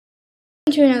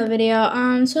to another video.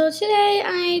 So today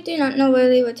I do not know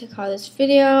really what to call this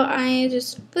video. I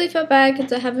just really felt bad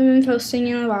because I haven't been posting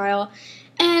in a while.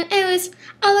 And anyways,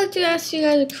 I'd like to ask you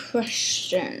guys a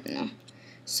question.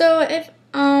 So if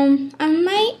I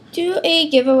might do a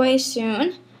giveaway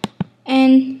soon,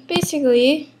 and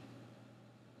basically,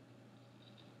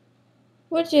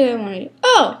 what do I want to do?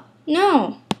 Oh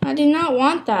no, I do not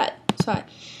want that. Sorry.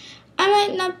 I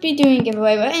might not be doing a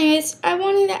giveaway, but anyways, I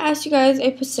wanted to ask you guys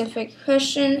a specific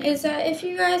question, is that if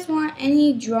you guys want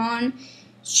any drawn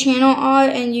channel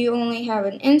art and you only have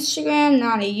an Instagram,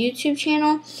 not a YouTube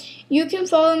channel, you can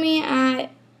follow me at,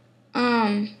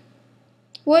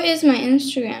 what is my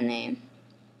Instagram name?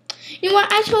 You know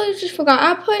what, I totally just forgot.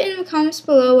 I'll put in the comments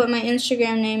below what my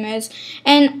Instagram name is.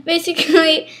 And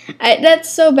basically,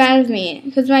 that's so bad of me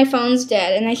because my phone's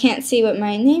dead and I can't see what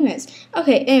my name is.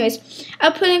 Okay, anyways,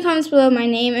 I'll put in comments below my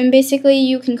name, and basically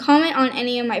you can comment on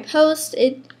any of my posts.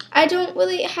 I don't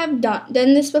really have done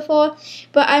this before,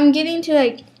 but I'm getting to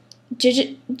like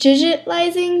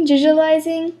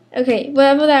digitalizing, okay,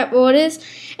 whatever that word is.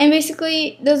 And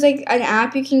basically there's like an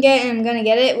app you can get, and I'm gonna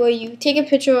get it, where you take a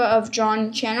picture of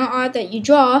drawn channel art that you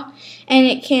draw, and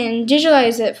it can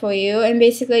digitalize it for you and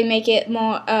basically make it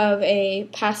more of a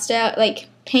pastel, like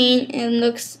paint, and it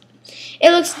looks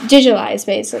digitalized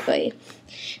basically.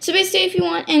 So basically, if you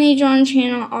want any drawn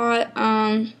channel art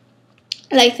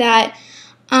like that,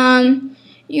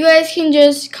 you guys can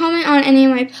just comment on any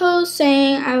of my posts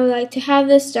saying I would like to have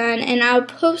this done, and I'll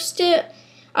post it.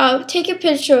 I'll take a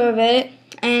picture of it,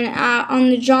 and on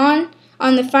the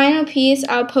final piece,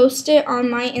 I'll post it on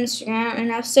my Instagram,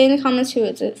 and I'll say in the comments who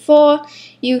it's for.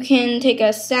 You can take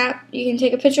a snap. You can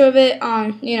take a picture of it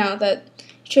on,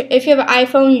 if you have an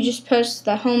iPhone, you just push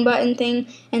the home button thing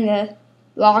and the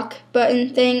lock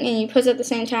button thing, and you push it at the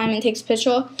same time and it takes a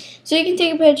picture. So you can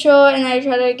take a picture, and I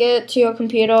try to get it to your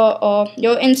computer or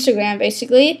your Instagram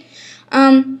basically.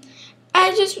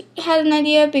 I just had an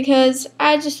idea because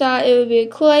I just thought it would be a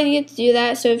cool idea to do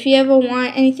that. So if you ever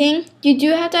want anything, you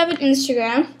do have to have an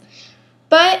Instagram,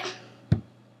 but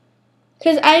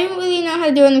because I don't really know how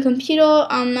to do it on the computer,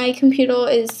 my computer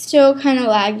is still kind of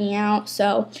lagging out.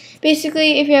 So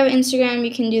basically, if you have Instagram,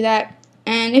 you can do that.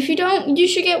 And if you don't, you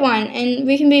should get one, and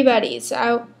we can be buddies.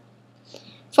 I'll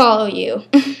follow you.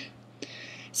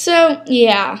 So,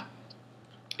 yeah.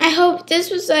 I hope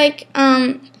this was like,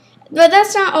 but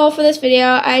that's not all for this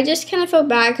video. I just kind of felt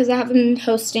bad because I haven't been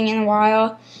posting in a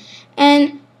while.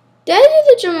 And did I do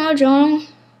the Jamal Journal?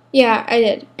 Yeah, I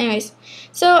did. Anyways,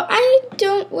 so I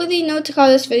don't really know what to call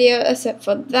this video except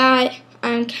for that.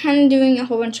 I'm kind of doing a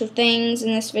whole bunch of things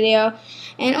in this video.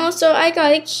 And also, I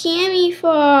got a cami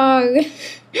frog.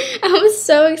 I was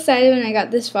so excited when I got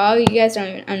this frog. You guys don't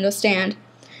even understand.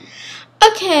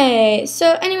 Okay,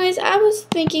 so anyways, I was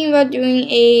thinking about doing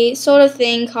a sort of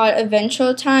thing called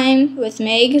Adventure Time with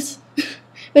Megan.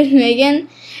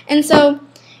 And so,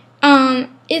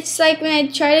 it's like when I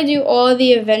try to do all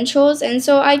the adventures, and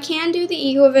so I can do the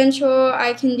Eagle adventure.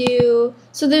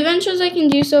 So the adventures I can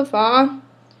do so far.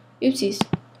 Oopsies.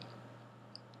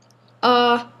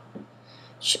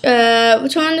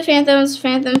 Return the Phantoms,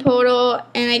 Phantom Portal,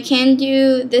 and I can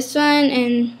do this one,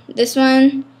 and this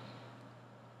one,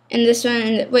 and this one,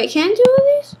 and wait, can I do all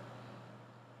these?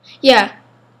 Yeah.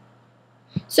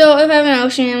 So if I have an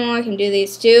ocean animal, I can do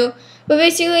these too. But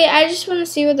basically, I just want to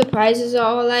see what the prizes are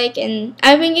all like, and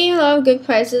I've been getting a lot of good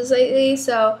prizes lately,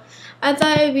 so I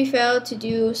thought it would be fair to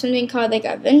do something called like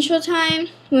Adventure Time,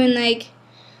 when like,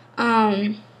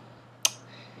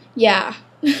 yeah.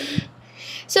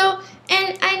 So,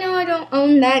 and I know I don't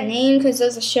own that name because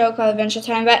there's a show called Adventure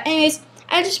Time, but anyways,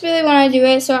 I just really want to do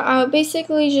it, so I'll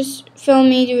basically just film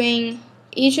me doing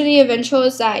each of the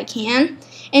adventures that I can,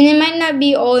 and it might not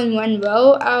be all in one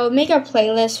row. I'll make a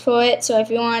playlist for it, so if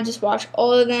you want to just watch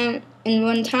all of them in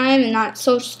one time and not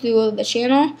search through the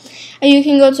channel, you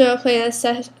can go to a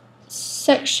playlist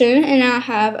section, and I'll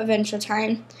have Adventure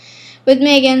Time with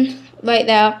Megan right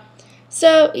there.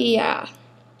 So, yeah.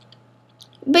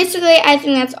 Basically, I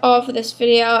think that's all for this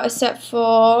video, except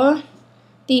for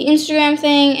the Instagram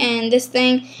thing and this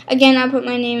thing. Again, I'll put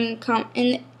my name in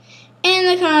the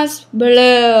comments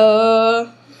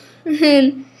below.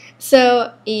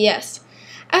 So, yes.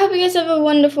 I hope you guys have a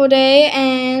wonderful day,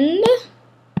 and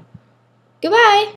goodbye.